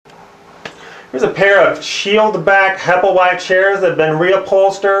Here's a pair of shield back Hepplewhite chairs that have been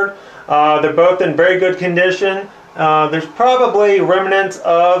reupholstered. They're both in very good condition. There's probably remnants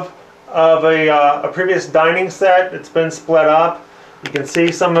of a previous dining set that's been split up. You can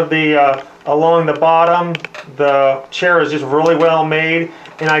see some of the along the bottom. The chair is just really well made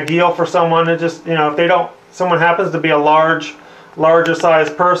and ideal for someone to just, you know, if someone happens to be a larger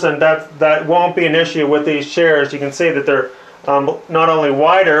sized person, that won't be an issue with these chairs. You can see that they're not only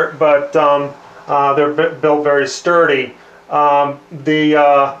wider, but they're built very sturdy. You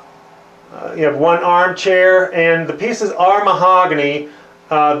have one armchair, and the pieces are mahogany.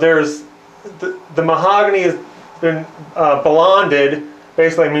 There's the mahogany has been blonded.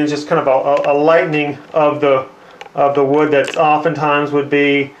 Basically, means just kind of a lightening of the wood that's oftentimes would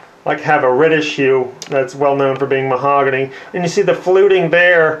be like have a reddish hue. That's well known for being mahogany. And you see the fluting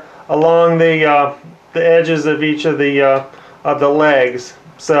there along the edges of each of the legs.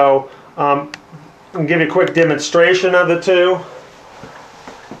 So I'll give you a quick demonstration of the two.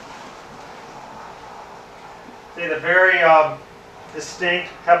 See the very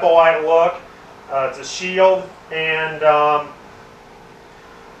distinct Hepplewhite look. It's a shield and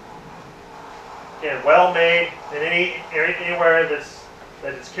again, well made in anywhere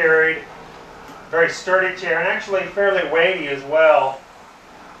that it's carried. Very sturdy chair, and actually fairly weighty as well.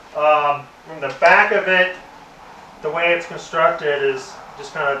 From the back of it, the way it's constructed is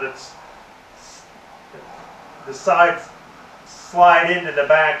just kind of the sides slide into the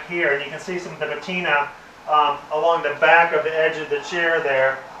back here, and you can see some of the patina along the back of the edge of the chair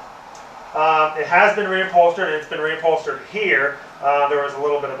there. It has been reupholstered, and it's been reupholstered here. There was a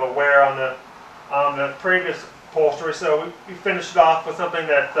little bit of a wear on the previous upholstery, so we finished it off with something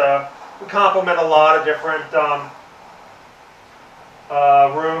that would complement a lot of different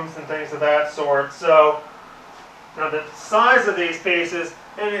rooms and things of that sort. So now the size of these pieces,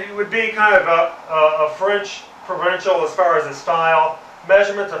 and it would be kind of a French provincial as far as the style.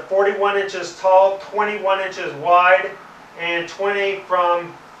 Measurements are 41 inches tall, 21 inches wide, and 20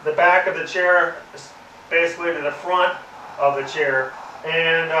 from the back of the chair basically to the front of the chair.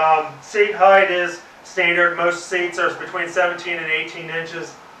 And seat height is standard. Most seats are between 17 and 18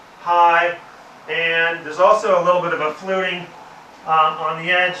 inches high. And there's also a little bit of a fluting on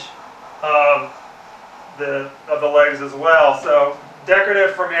the edge of the legs as well. So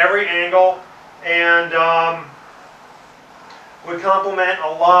decorative from every angle, and would complement a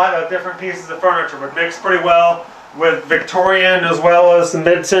lot of different pieces of furniture. Would mix pretty well with Victorian as well as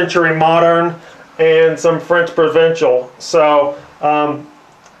mid-century modern and some French provincial. So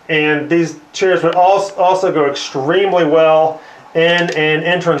and these chairs would also go extremely well in an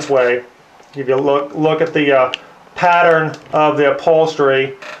entranceway. If you look at the pattern of the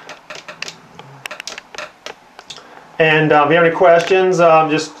upholstery. And if you have any questions,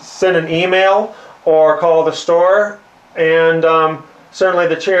 just send an email or call the store. And certainly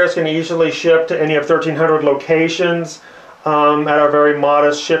the chairs can easily ship to any of 1,300 locations at our very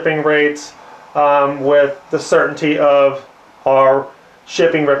modest shipping rates with the certainty of our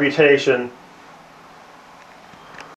shipping reputation.